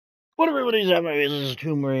What everybody's at my business is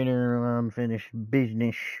Tomb Raider unfinished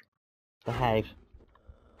business. The Hive.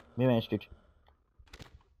 Remastered.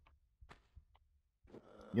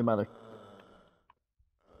 Your mother.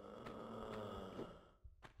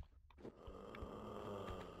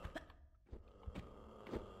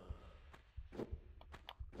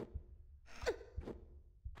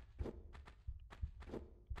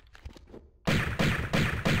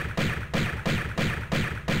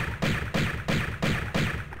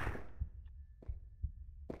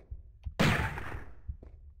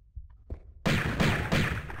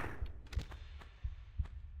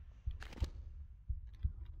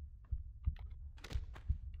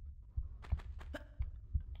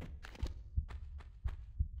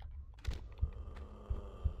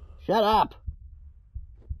 Shut up!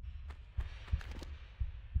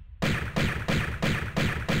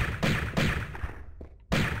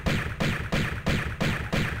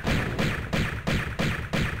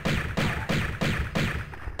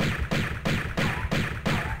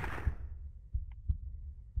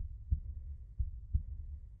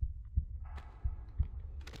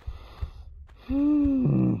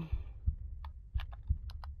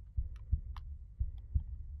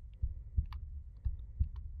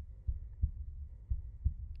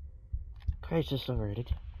 Crisis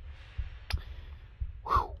averted.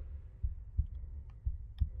 Whew.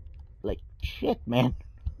 Like shit, man.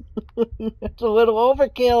 That's a little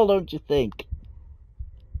overkill, don't you think?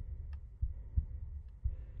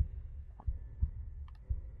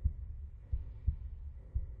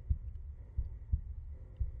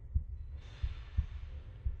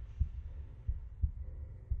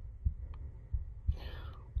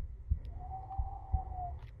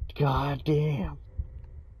 God damn.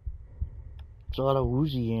 It's a lot of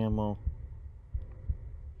Uzi ammo.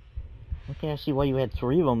 Okay, I see why you had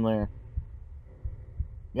 3 of them there.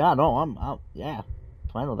 Yeah, no, I'm out. Yeah,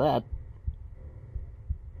 fine with that.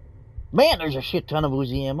 Man, there's a shit ton of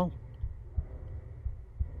Uzi ammo.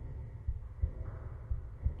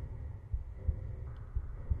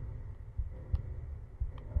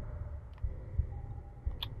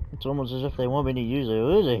 It's almost as if they want me to use a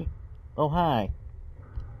Uzi. Oh, hi.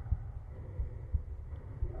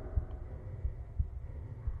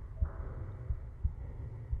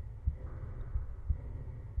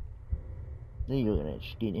 There you go, that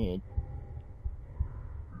skinhead.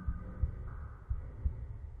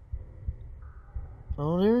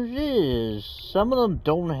 Oh, there it is. Some of them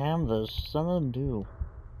don't have this. Some of them do.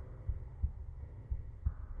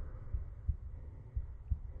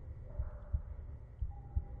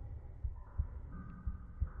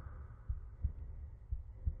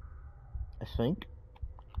 I think.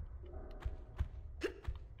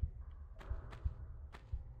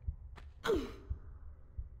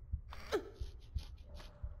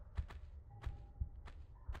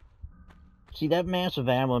 See, that massive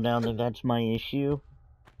ammo down there, that's my issue.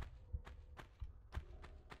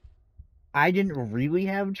 I didn't really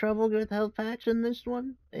have trouble with health packs in this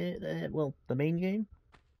one. Well, the main game.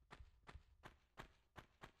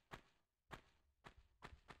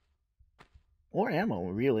 Or ammo,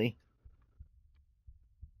 really.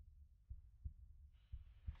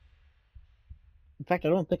 In fact, I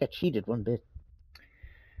don't think I cheated one bit.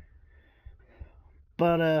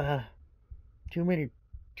 But, Tomb Raider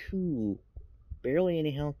 2. Barely any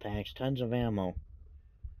health packs, tons of ammo.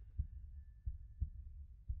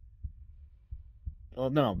 Well,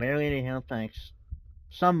 no, barely any health packs.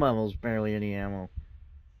 Some levels, barely any ammo.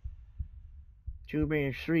 Tomb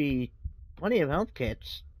Raider 3, plenty of health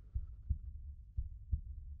kits.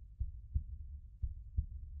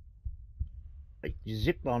 Like,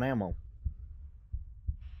 zip on ammo.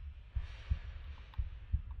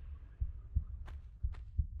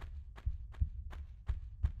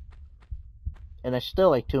 And I still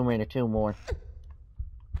like Tomb Raider 2 more.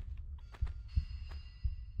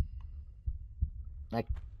 I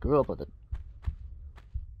grew up with it.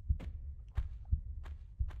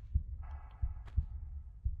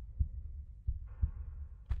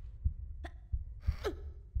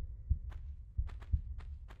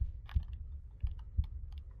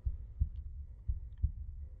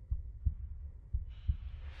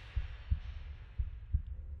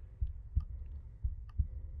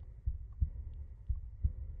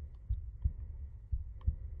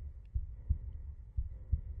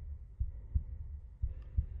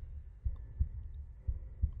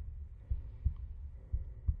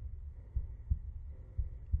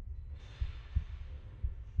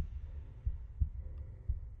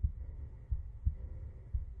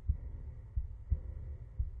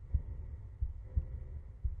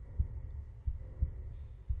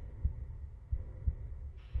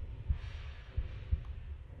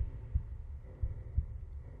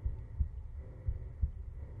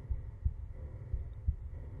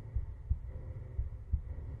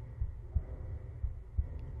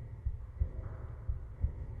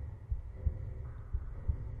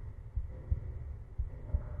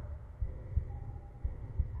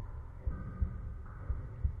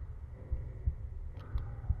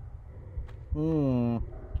 Hmm.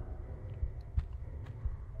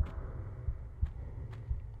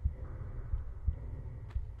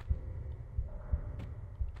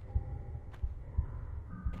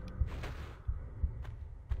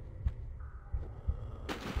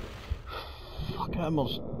 Fuck, I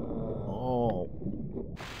almost... Oh.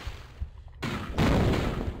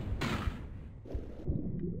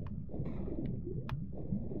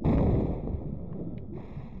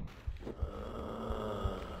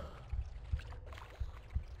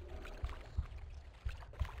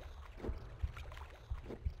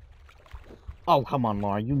 Oh, come on,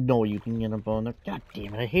 Laura. You know you can get up on there. God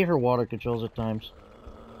damn it. I hate her water controls at times.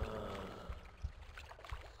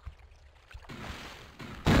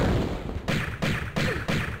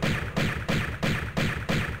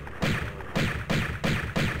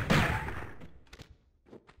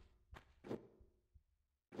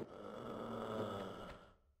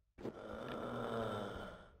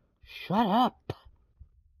 Shut up.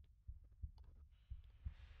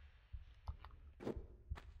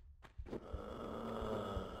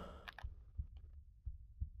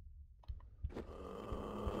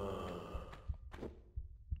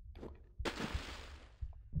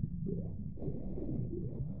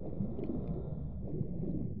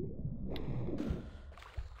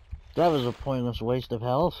 That was a pointless waste of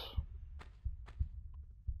health.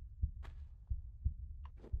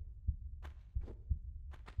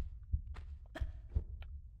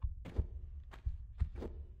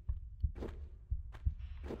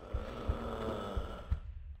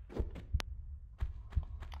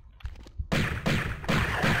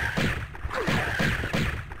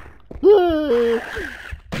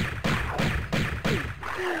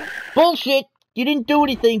 Bullshit! You didn't do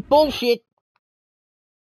anything. Bullshit!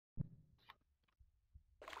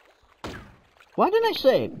 Why didn't I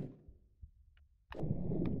save?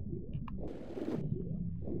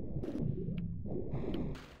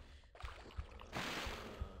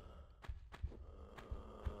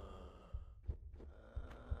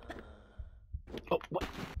 Oh, what?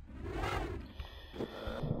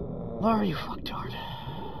 Laura, you fucktard.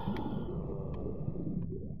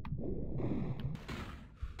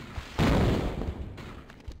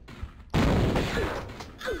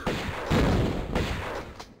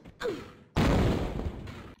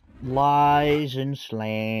 Lies and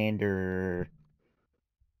slander.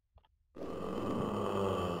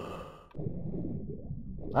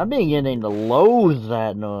 I'm beginning to loathe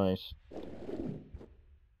that noise.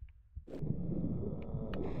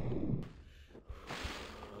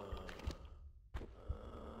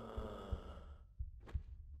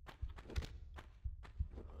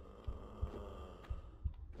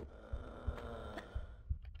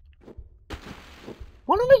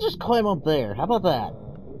 Why don't I just climb up there? How about that?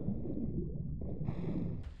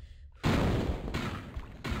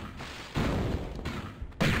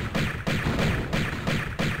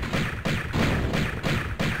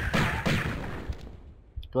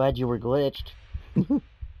 Glad you were glitched.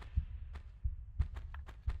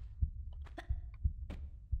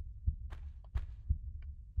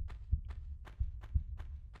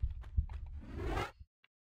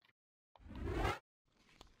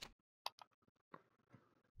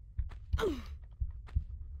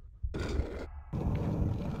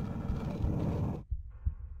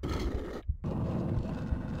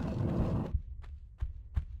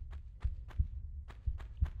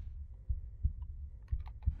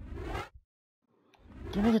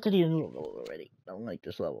 Can I get to the end level already? I don't like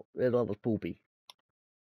this level. This level's poopy.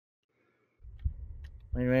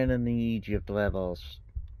 I ran in the Egypt levels.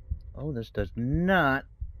 Oh, this does not.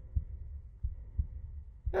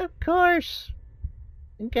 Of course.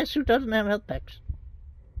 And guess who doesn't have health packs?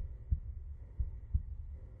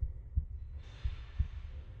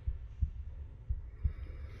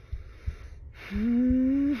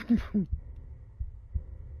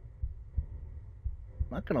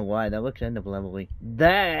 Not gonna lie, that looks end of level-y.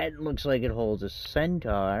 That looks like it holds a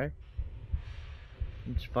centaur.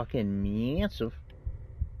 It's fucking massive.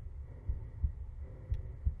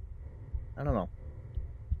 I don't know.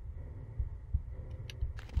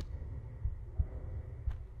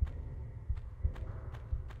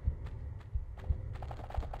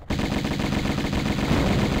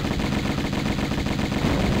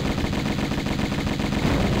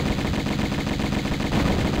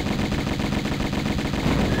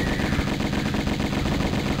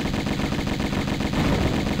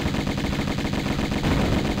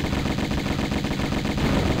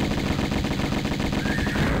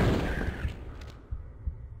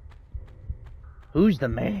 Who's the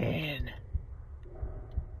man?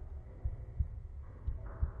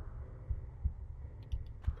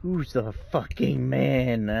 Who's the fucking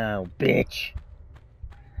man now, bitch?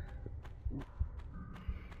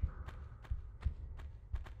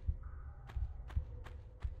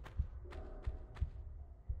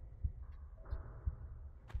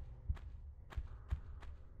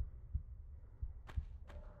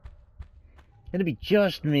 It'd be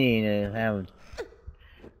just me to have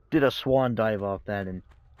did a swan dive off that and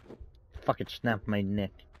fucking snap my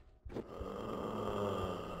neck.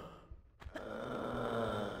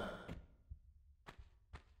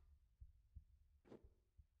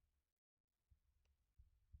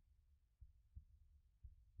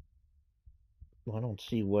 Well, I don't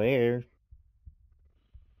see where.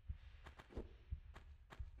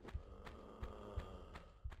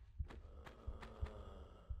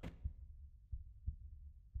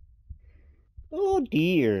 Oh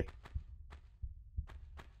dear.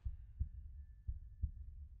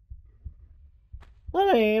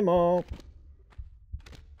 What ammo?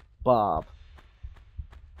 Bob.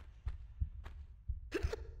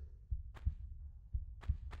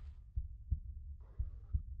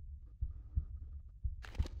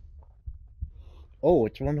 Oh,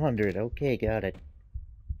 it's 100. Okay, got it.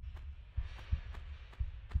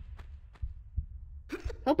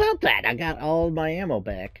 How about that? I got all my ammo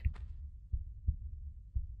back.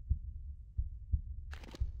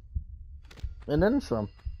 And then some.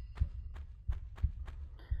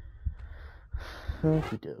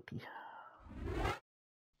 Okie dokie.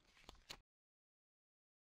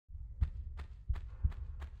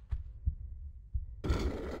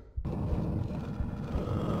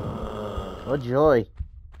 Oh joy.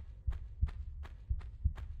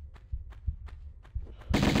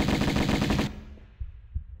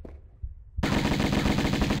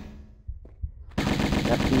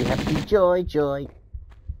 Happy, happy, joy, joy.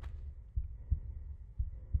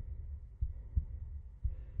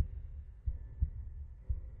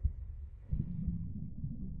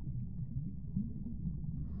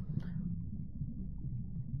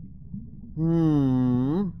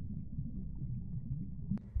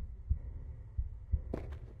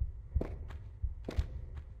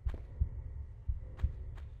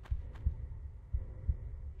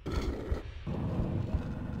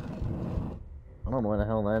 I don't know where the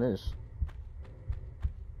hell that is.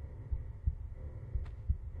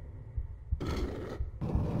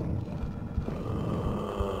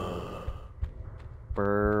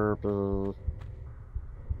 Purple.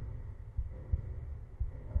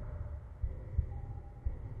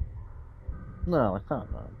 No, I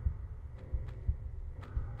found none.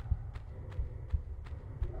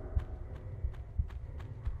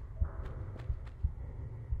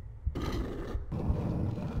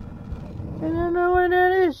 I don't know where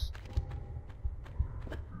that is.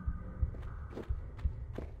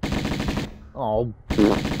 Oh.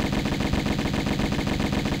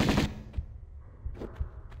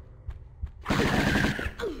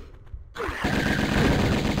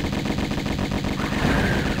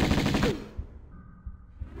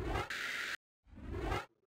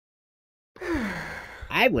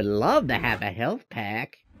 I would love to have a health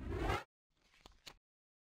pack.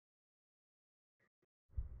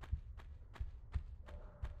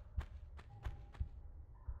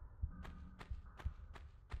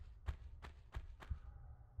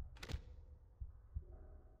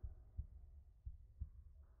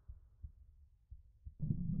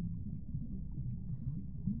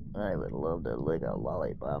 I would love to lick a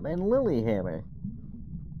lollipop and Lilyhammer.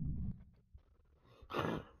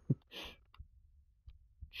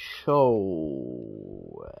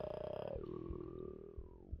 Cho.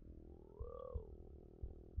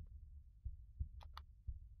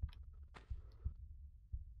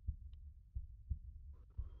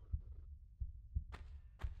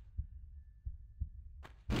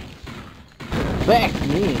 Back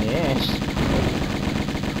me in the ass.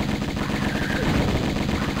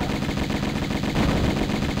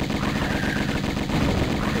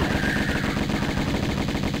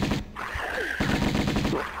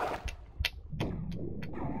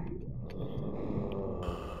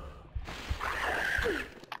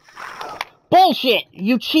 Bullshit!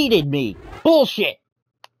 You cheated me! Bullshit!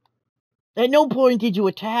 At no point did you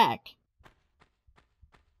attack.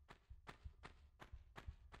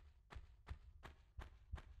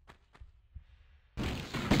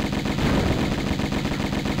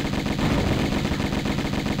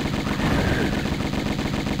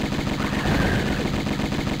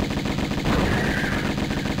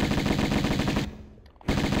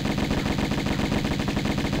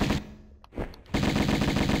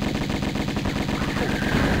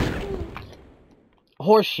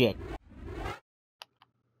 Horseshit.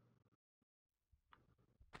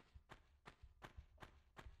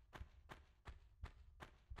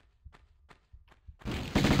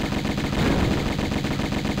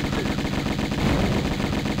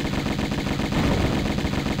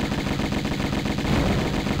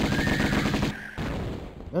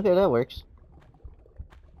 Okay, that works.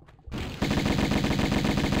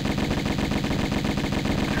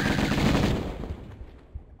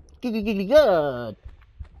 Good.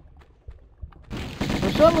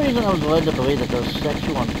 For some reason, I was led to believe that those set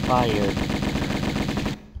you on fire.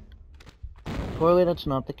 Clearly, that's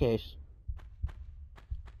not the case.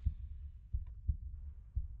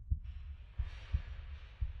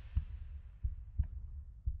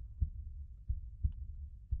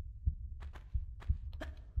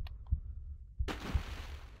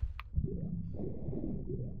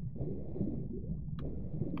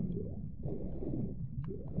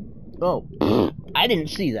 Oh, I didn't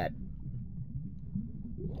see that.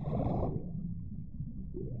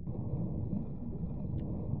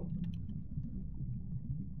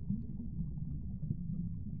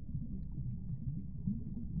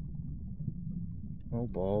 Oh,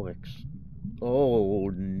 bollocks. Oh,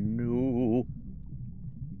 no.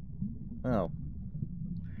 Oh.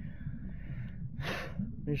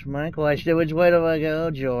 Here's my question. Which way do I go,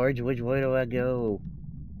 George? Which way do I go?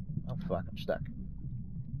 Oh, fuck, I'm stuck.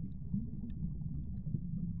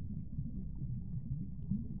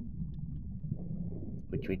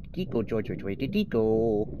 Which way did he go, George? Which way did he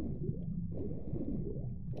go?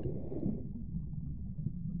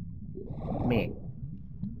 Me.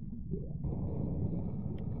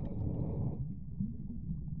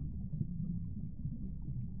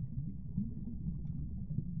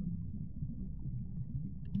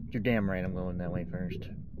 You're damn right I'm going that way first.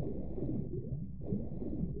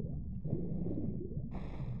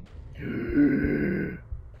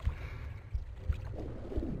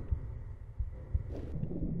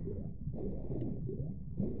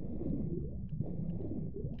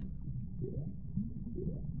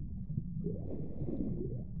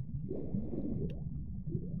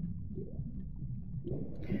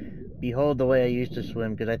 Behold the way I used to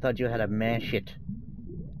swim, because I thought you had to mash it.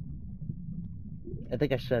 I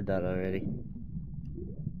think I said that already.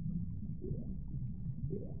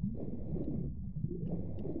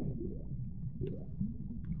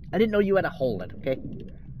 I didn't know you had to hold it, okay?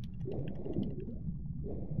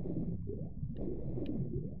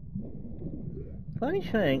 Funny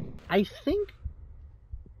thing, I think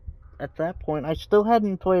at that point I still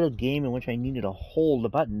hadn't played a game in which I needed to hold the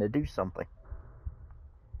button to do something.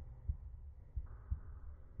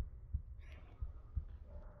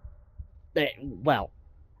 Well,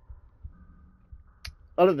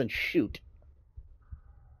 other than shoot.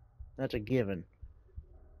 That's a given.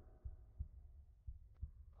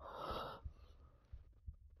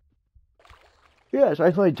 Yes,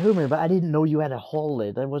 I played Tomb Raider, but I didn't know you had to hold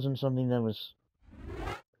it. That wasn't something that was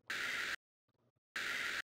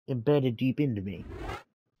embedded deep into me.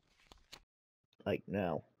 Like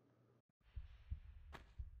now.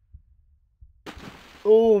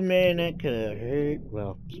 Oh man, that could have hurt.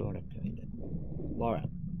 Well, sort of, kinda. Alright.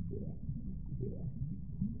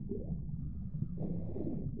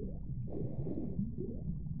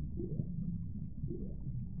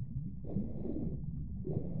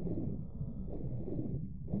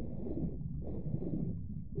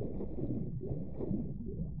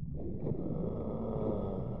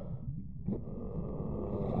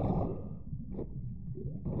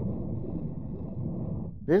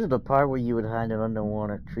 This is the part where you would find an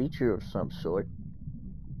underwater creature of some sort.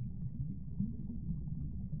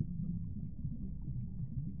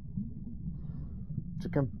 So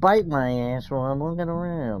it can bite my ass while I'm looking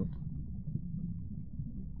around.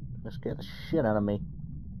 That scared the shit out of me.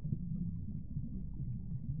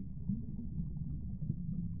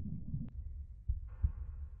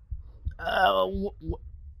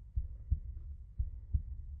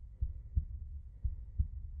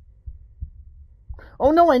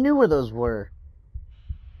 Oh no, I knew where those were.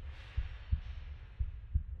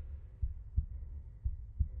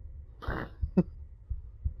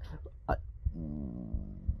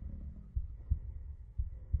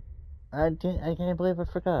 I can't believe I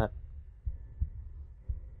forgot.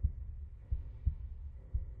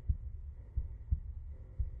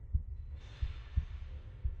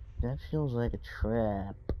 That feels like a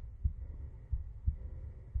trap.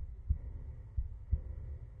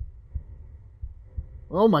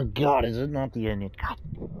 Oh my god, is it not the end? God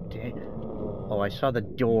damn. Oh, I saw the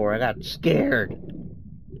door. I got scared.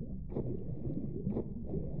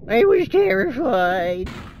 I was terrified.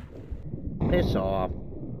 Piss off.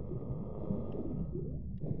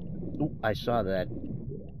 Ooh, I saw that.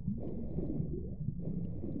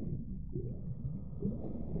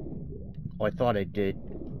 Oh, I thought I did.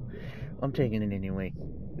 I'm taking it anyway.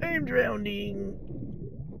 I'm drowning.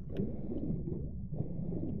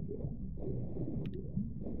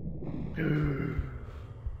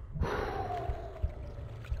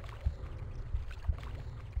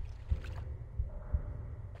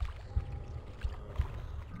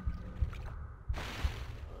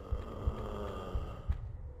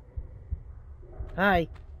 Hi.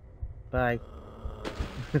 Bye.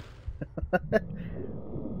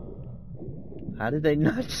 How did they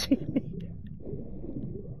not see me?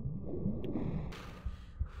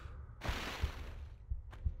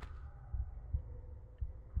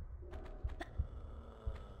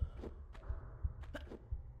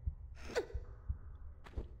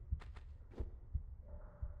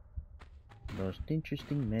 Most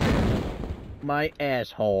interesting man. My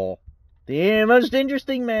asshole. The most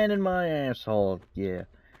interesting man in my asshole. Yeah.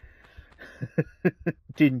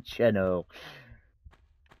 Didn't you know?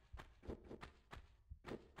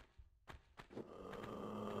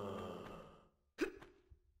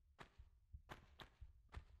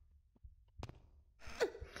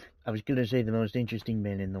 I was gonna say the most interesting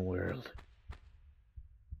man in the world.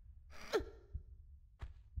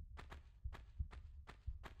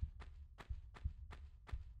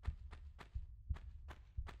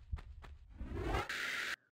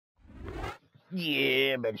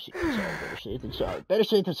 Yeah, better safe than sorry, better safe than sorry, better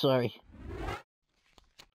safe than sorry.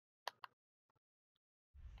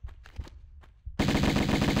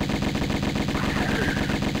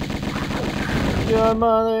 Your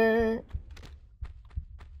mother!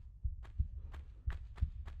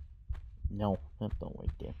 No, that don't right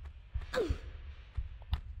there.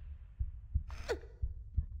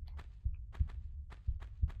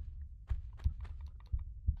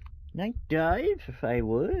 Night dive, if I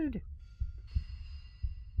would.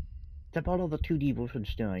 It's about all the 2D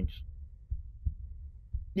Wolfensteins.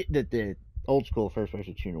 The old school first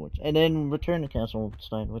person shooter ones. And then Return to Castle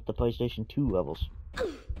Wolfenstein with the PlayStation 2 levels.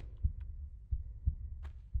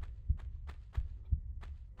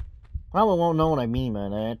 Probably won't know what I mean by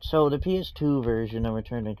that. So the PS2 version of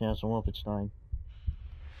Return to Castle Wolfenstein,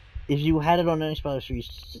 if you had it on an Xbox,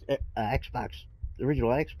 the original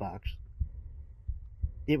Xbox,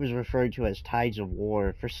 it was referred to as Tides of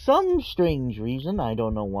War for some strange reason. I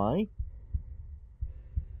don't know why.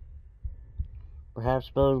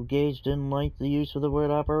 Perhaps Bill Gates didn't like the use of the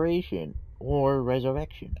word operation or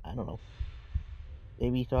resurrection. I don't know.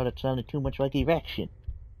 Maybe he thought it sounded too much like erection.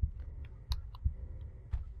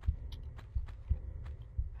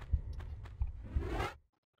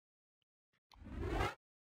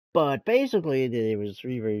 But basically, there was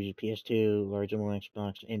 3 versions: PS2, original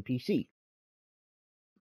Xbox, and PC.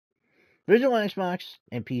 Original Xbox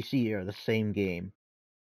and PC are the same game,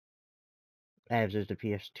 as is the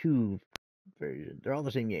PS2 version. They're all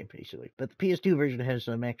the same game, basically. But the PS2 version has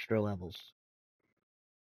some extra levels.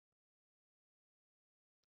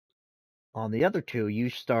 On the other two, you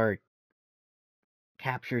start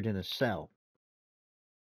captured in a cell.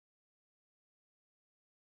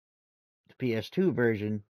 The PS2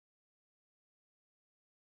 version,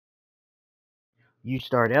 you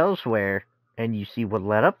start elsewhere, and you see what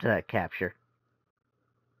led up to that capture.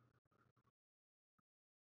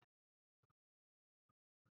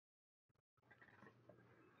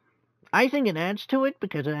 I think it adds to it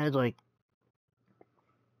because it has like,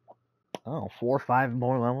 I don't know, 4 or 5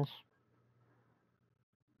 more levels.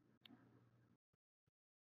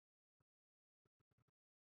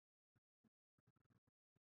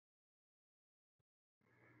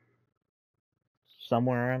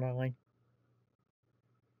 Somewhere around that line.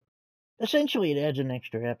 Essentially, it adds an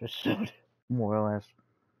extra episode, more or less.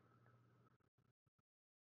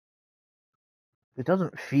 It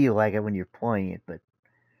doesn't feel like it when you're playing it, but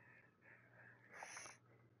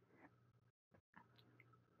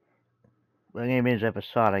the game is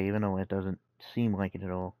episodic, even though it doesn't seem like it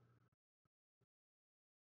at all.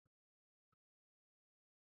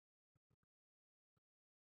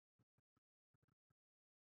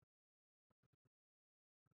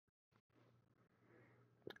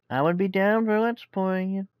 I would be down for let's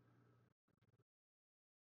playing it.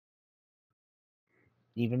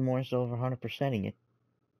 Even more so for 100%ing it.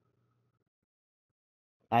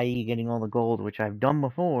 I.e. getting all the gold, which I've done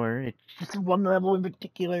before. It's just one level in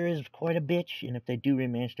particular is quite a bitch, and if they do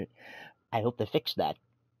remaster it, I hope they fix that.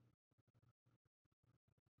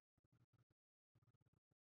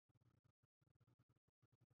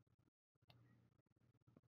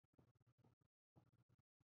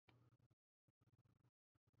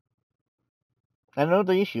 I know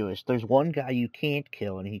the issue is there's one guy you can't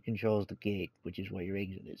kill, and he controls the gate, which is where your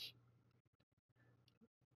exit is.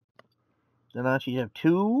 So now you have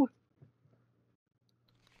 2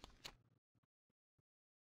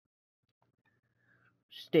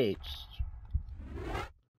 states.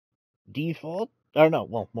 Default, or no,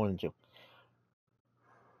 well, more than 2.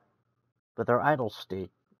 But they're idle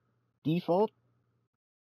state. Default,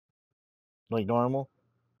 like normal,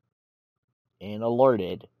 and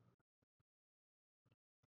alerted.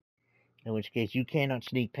 In which case, you cannot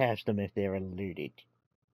sneak past them if they're alerted.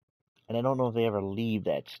 And I don't know if they ever leave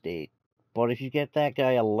that state. But if you get that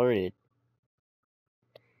guy alerted,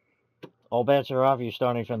 all bets are off, you're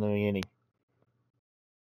starting from the beginning.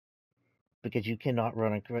 Because you cannot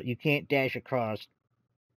run across, you can't dash across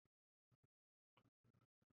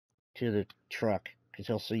to the truck, because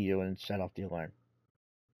he'll see you and set off the alarm.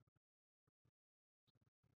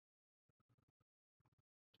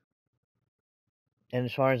 And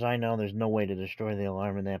as far as I know, there's no way to destroy the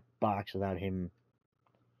alarm in that box without him,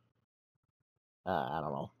 I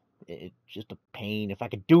don't know. It's just a pain. If I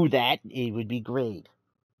could do that, it would be great.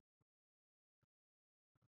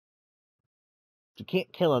 You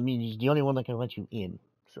can't kill him, he's the only one that can let you in.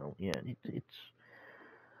 So, yeah, it's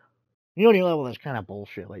the only level that's kind of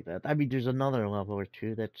bullshit like that. I mean, there's another level or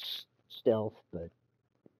two that's stealth, but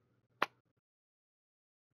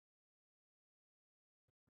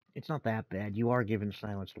it's not that bad. You are given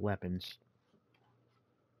silenced weapons.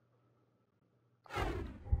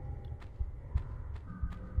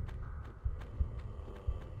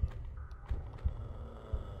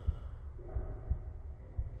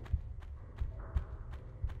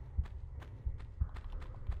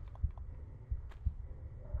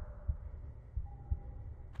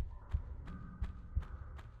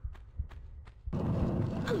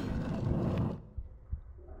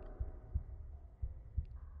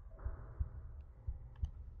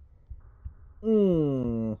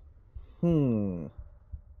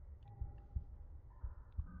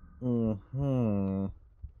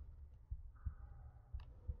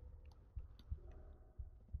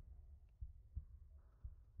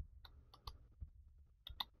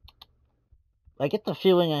 I get the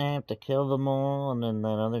feeling I have to kill them all, and then that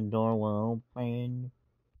other door will open.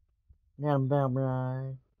 Not about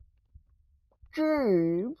right.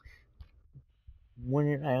 James!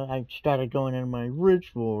 When I started going in my rich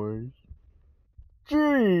voice.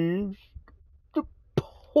 James! The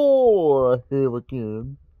poor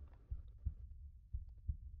Hurricane.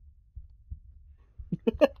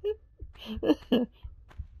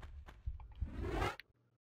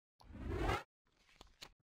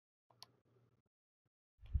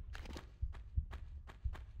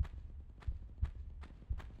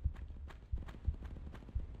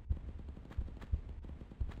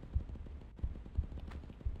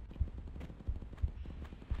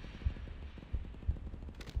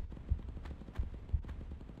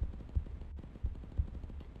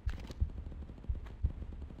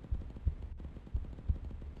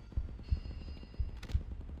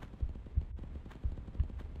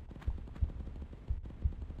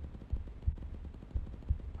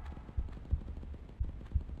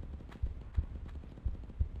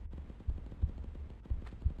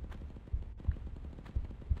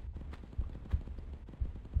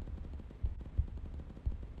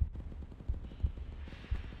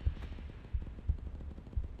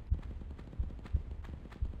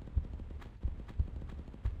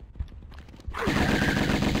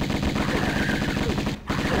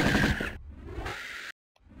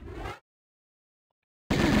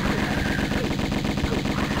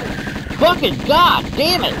 Fucking god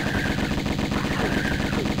damn it!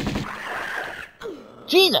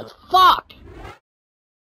 Jesus fuck!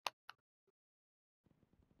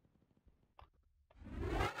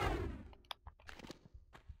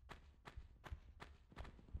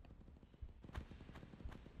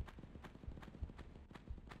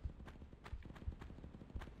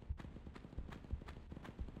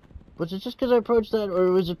 Was it just because I approached that,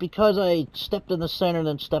 or was it because I stepped in the center and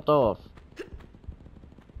then stepped off?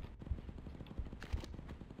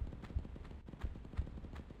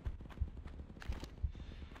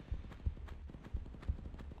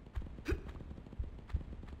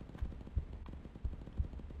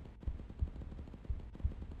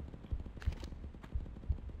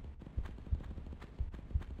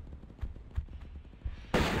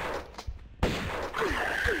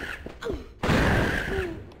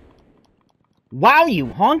 Wow, you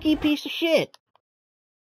honky piece of shit!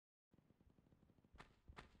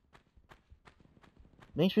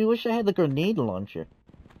 Makes me wish I had the grenade launcher.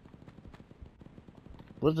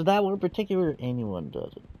 Was it that one in particular? Anyone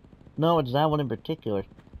does it. No, it's that one in particular.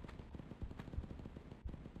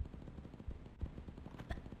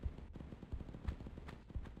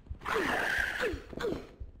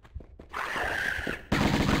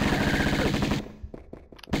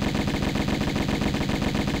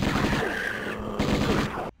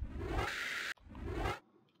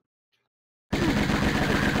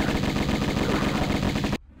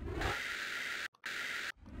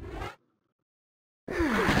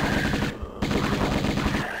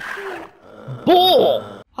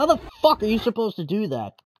 Bull! How the fuck are you supposed to do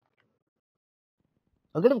that?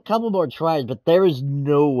 I'll get a couple more tries, but there is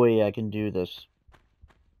no way I can do this.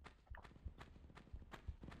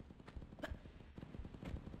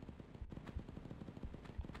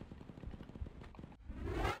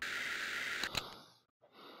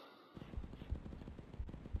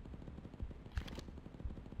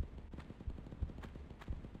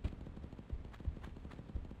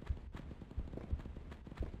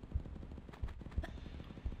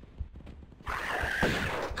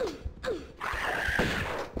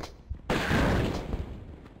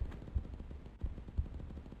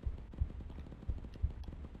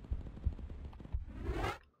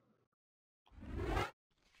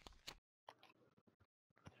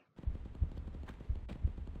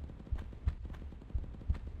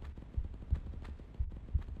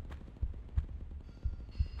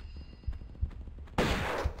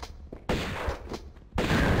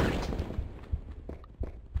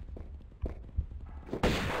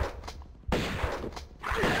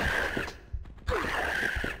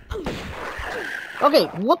 Okay,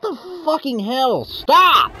 what the fucking hell?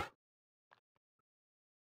 Stop!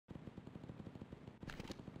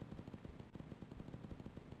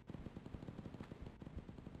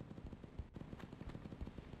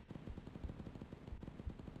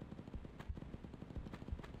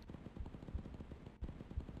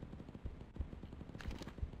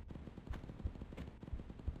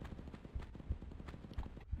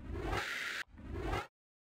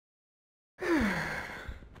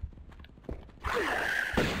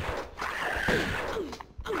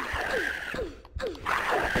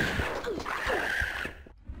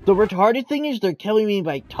 The retarded thing is they're killing me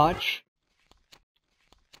by touch.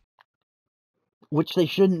 Which they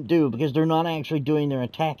shouldn't do, because they're not actually doing their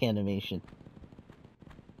attack animation.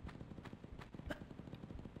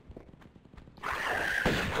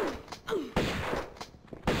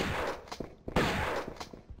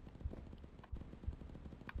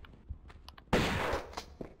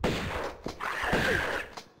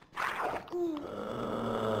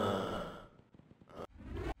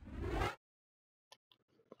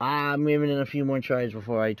 I'm giving it a few more tries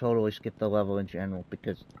before I totally skip the level in general,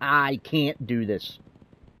 because I can't do this.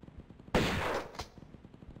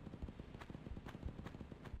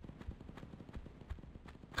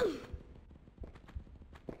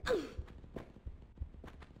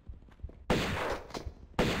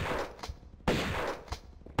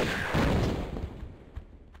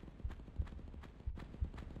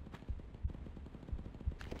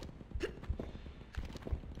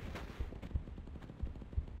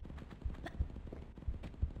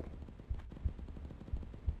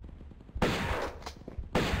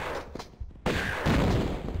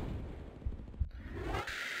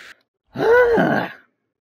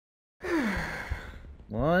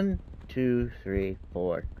 One, 2, 3,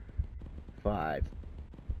 4, 5.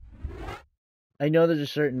 I know there's a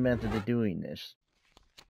certain method of doing this.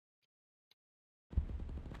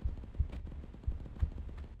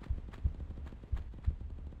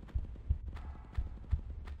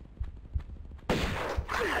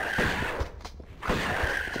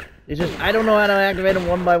 It's just, I don't know how to activate them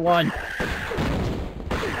one by one.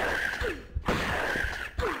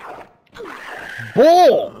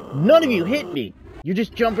 Bull! None of you hit me! You're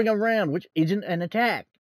just jumping around, which isn't an attack.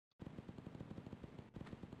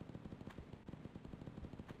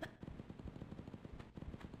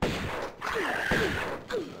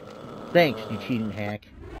 Thanks, you cheating hack.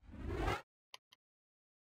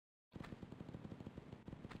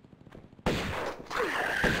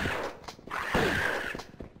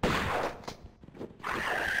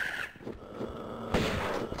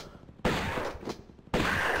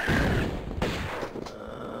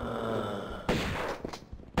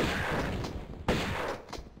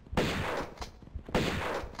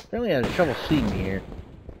 Apparently I had trouble seeing me here.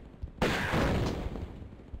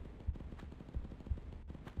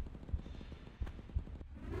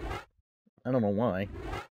 I don't know why.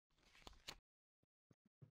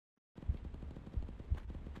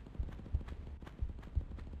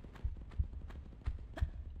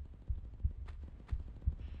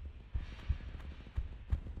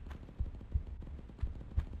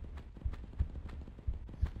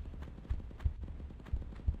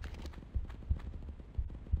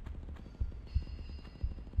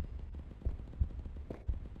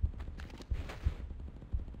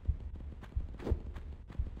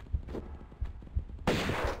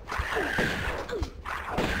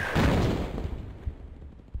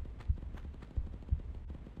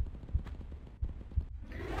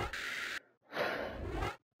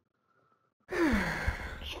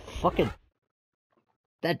 Fucking...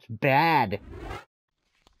 That's bad.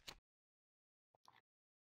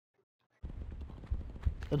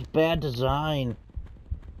 That's bad design.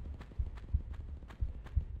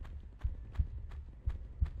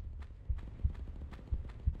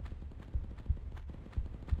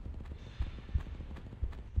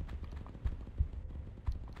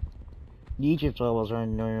 Egypt levels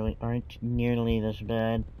aren't nearly this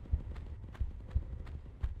bad.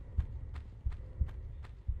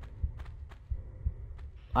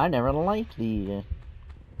 I never liked the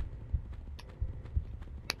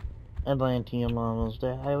Atlantean levels.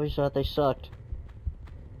 I always thought they sucked.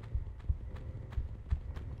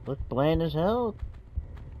 Look bland as hell.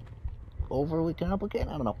 Overly complicated?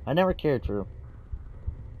 I don't know. I never cared for them.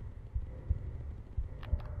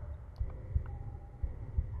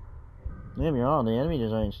 Don't get me wrong, the enemy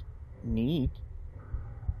design's neat.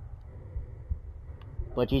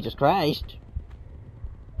 But Jesus Christ.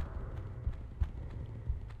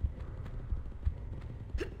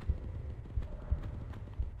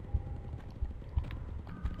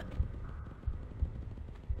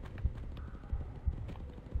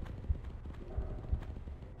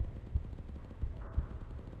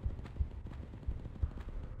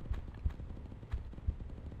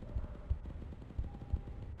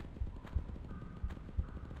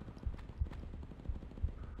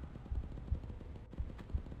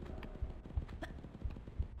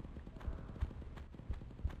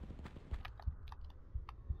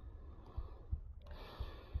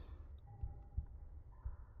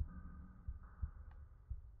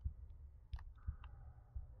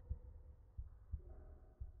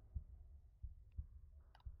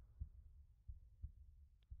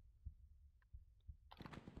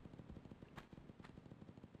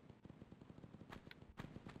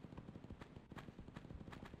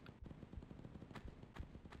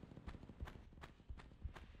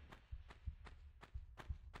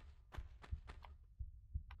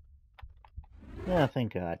 Yeah,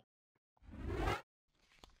 thank God.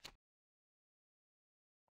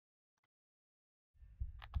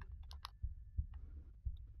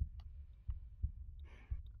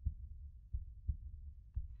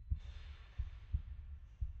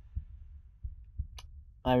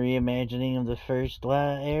 A reimagining of the first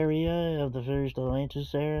area of the first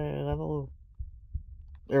Atlantis era level,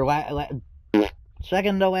 or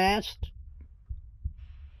second to last.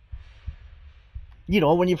 You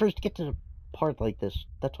know, when you first get to a part like this,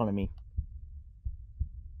 that's what I mean.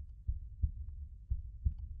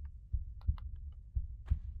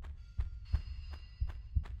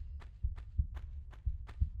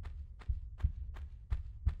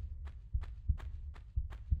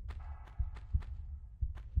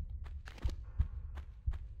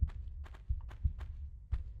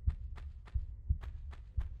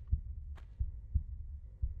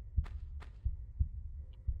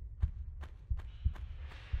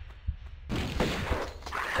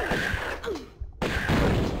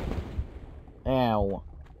 Ow.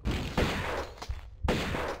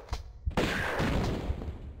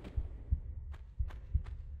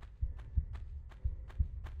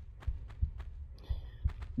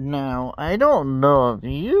 Now, I don't know if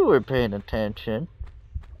you were paying attention.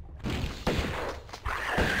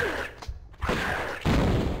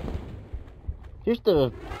 Here's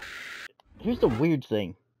the weird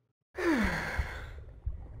thing.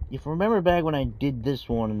 If you remember back when I did this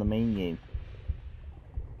one in the main game,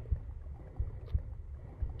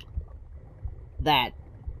 that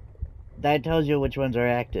tells you which ones are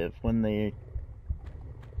active when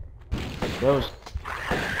those.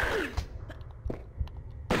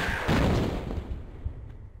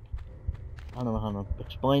 I don't know how to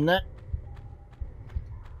explain that.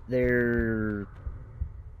 Their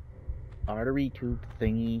artery tube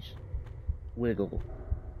thingies wiggle.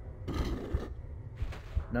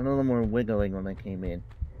 None of them were wiggling when they came in.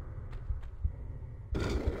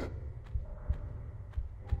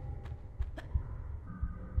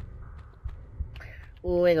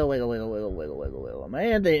 Wiggle, wiggle, wiggle, wiggle, wiggle, wiggle, wiggle.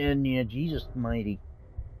 Man, and yeah, Jesus mighty.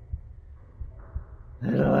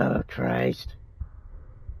 Oh, Christ.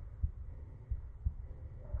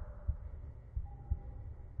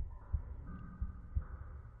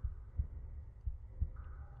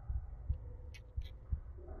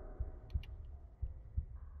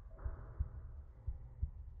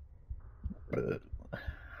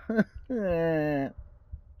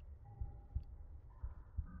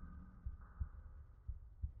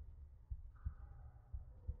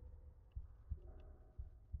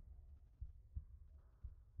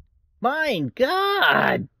 My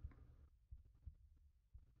God!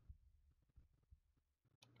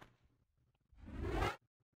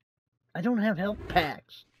 I don't have health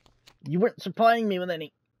packs. You weren't supplying me with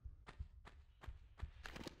any.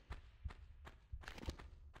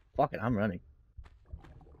 Fuck it, I'm running.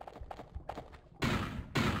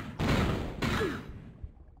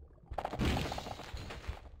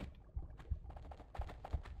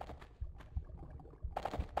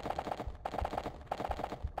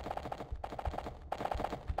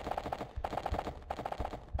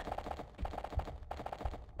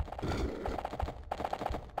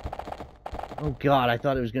 Oh god, I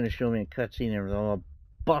thought it was going to show me a cutscene and all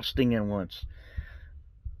busting at once.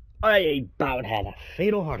 I about had a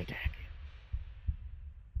fatal heart attack.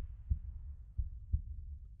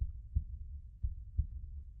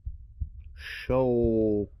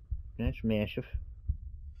 So, that's massive.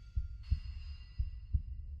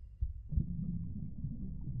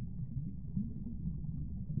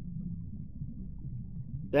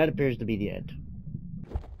 That appears to be the end.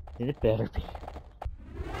 And it better be.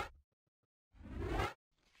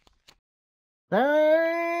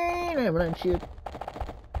 I'm shit.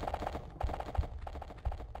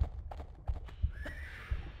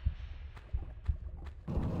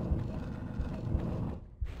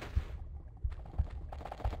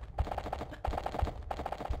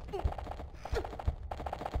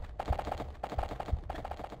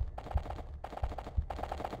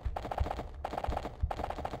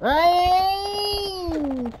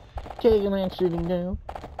 I'm taking man shooting down.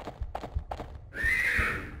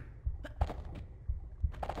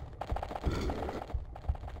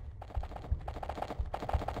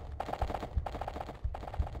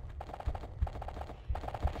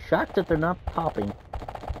 Shocked that they're not popping.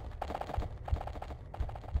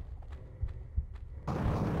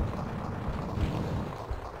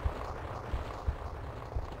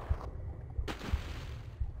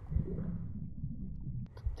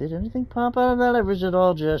 Did anything pop out of that, or was it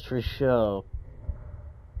all just for show?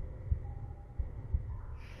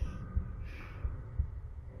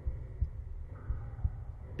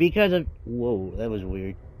 Because of... Whoa, that was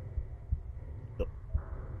weird.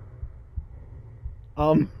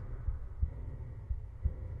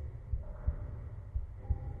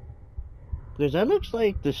 Because that looks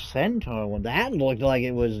like the centaur one. That looked like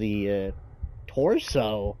it was the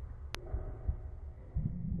torso.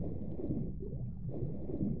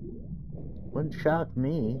 Wouldn't shock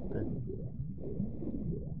me, but...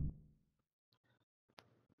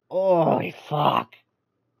 Oh, fuck.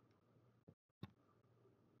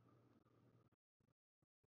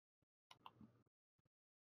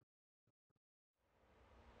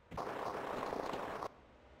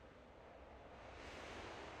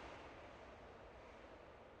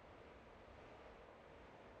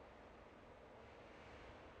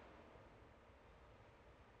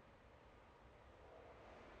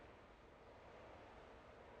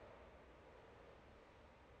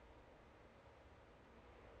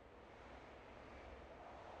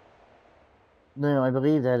 No, I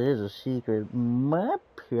believe that is a secret. My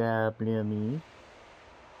problem is...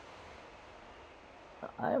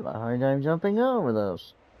 I have a hard time jumping over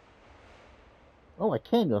those. Oh, I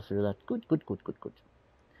can go through that. Good, good, good, good, good.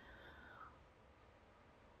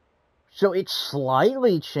 So it's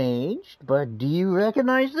slightly changed, but do you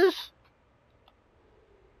recognize this?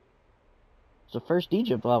 It's the first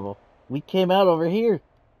Egypt level. We came out over here.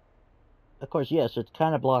 Of course, yes, it's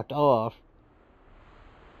kind of blocked off.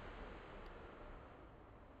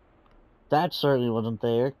 That certainly wasn't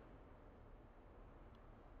there.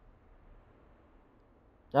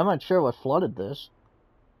 I'm not sure what flooded this.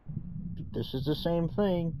 This is the same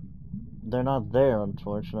thing. They're not there,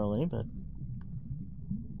 unfortunately, but...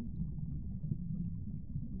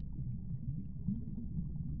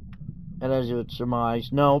 And as you would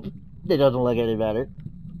surmise, nope, it doesn't look any better.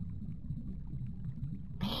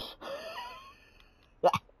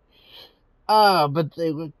 But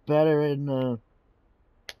they look better in,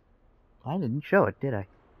 I didn't show it, did I?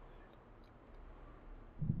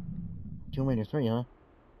 2 meter 3, huh?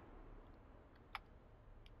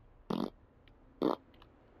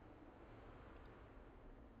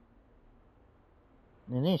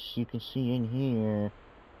 And this you can see in here.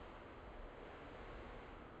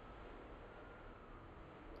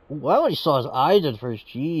 Ooh, I only saw his eyes at first,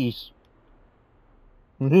 jeez.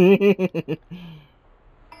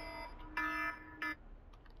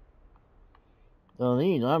 So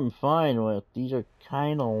these I'm fine with. These are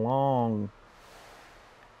kinda long.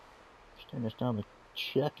 Let's turn this down to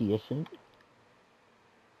Chucky, I think.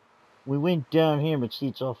 We went down here, but see,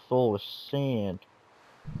 it's all full of sand.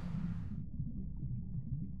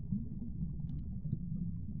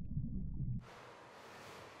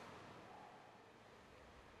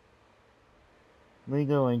 We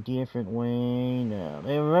go a different way now.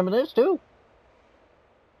 Hey, remember this too?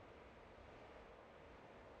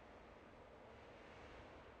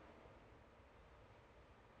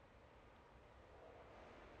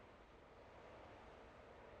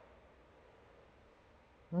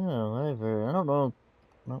 Oh, whatever. I don't know.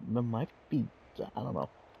 Well, there might be. I don't know.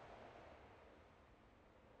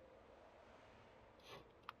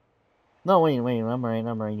 No, wait. I'm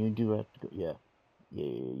right. You do have to go. Yeah.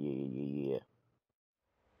 Yeah.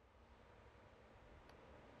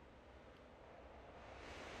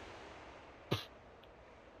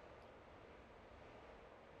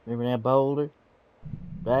 Remember that boulder?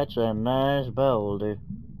 That's a nice boulder.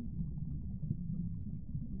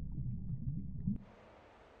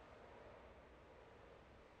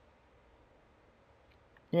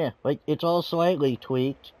 Yeah, like, it's all slightly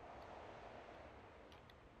tweaked.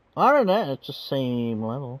 Other than that, it's the same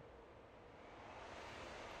level.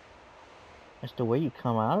 As to where you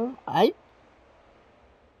come out of?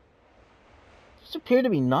 These appear to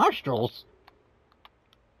be nostrils.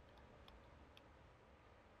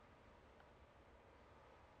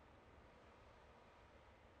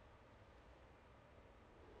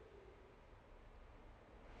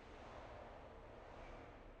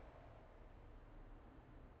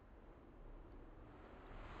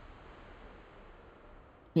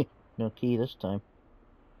 No key this time.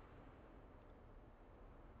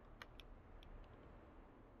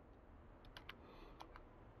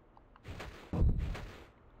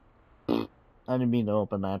 I didn't mean to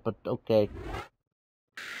open that, but okay.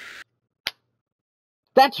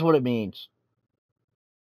 That's what it means.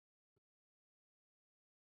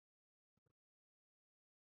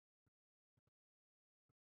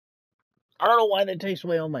 I don't know why they takes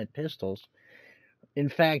away all my pistols. In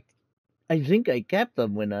fact, I think I kept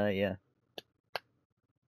them when I,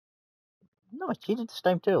 No, I cheated this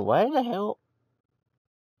time too. Why the hell?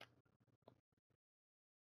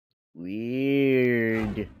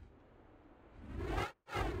 Weird.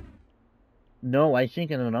 No, I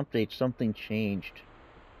think in an update something changed.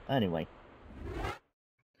 Anyway.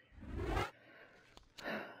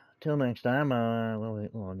 Till next time, well,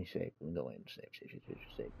 let me save. Let me go in.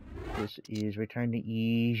 Save. This is Return to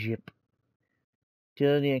Egypt.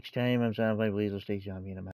 Till next time, I'm Soundbite. Please stay zombie and I'm out.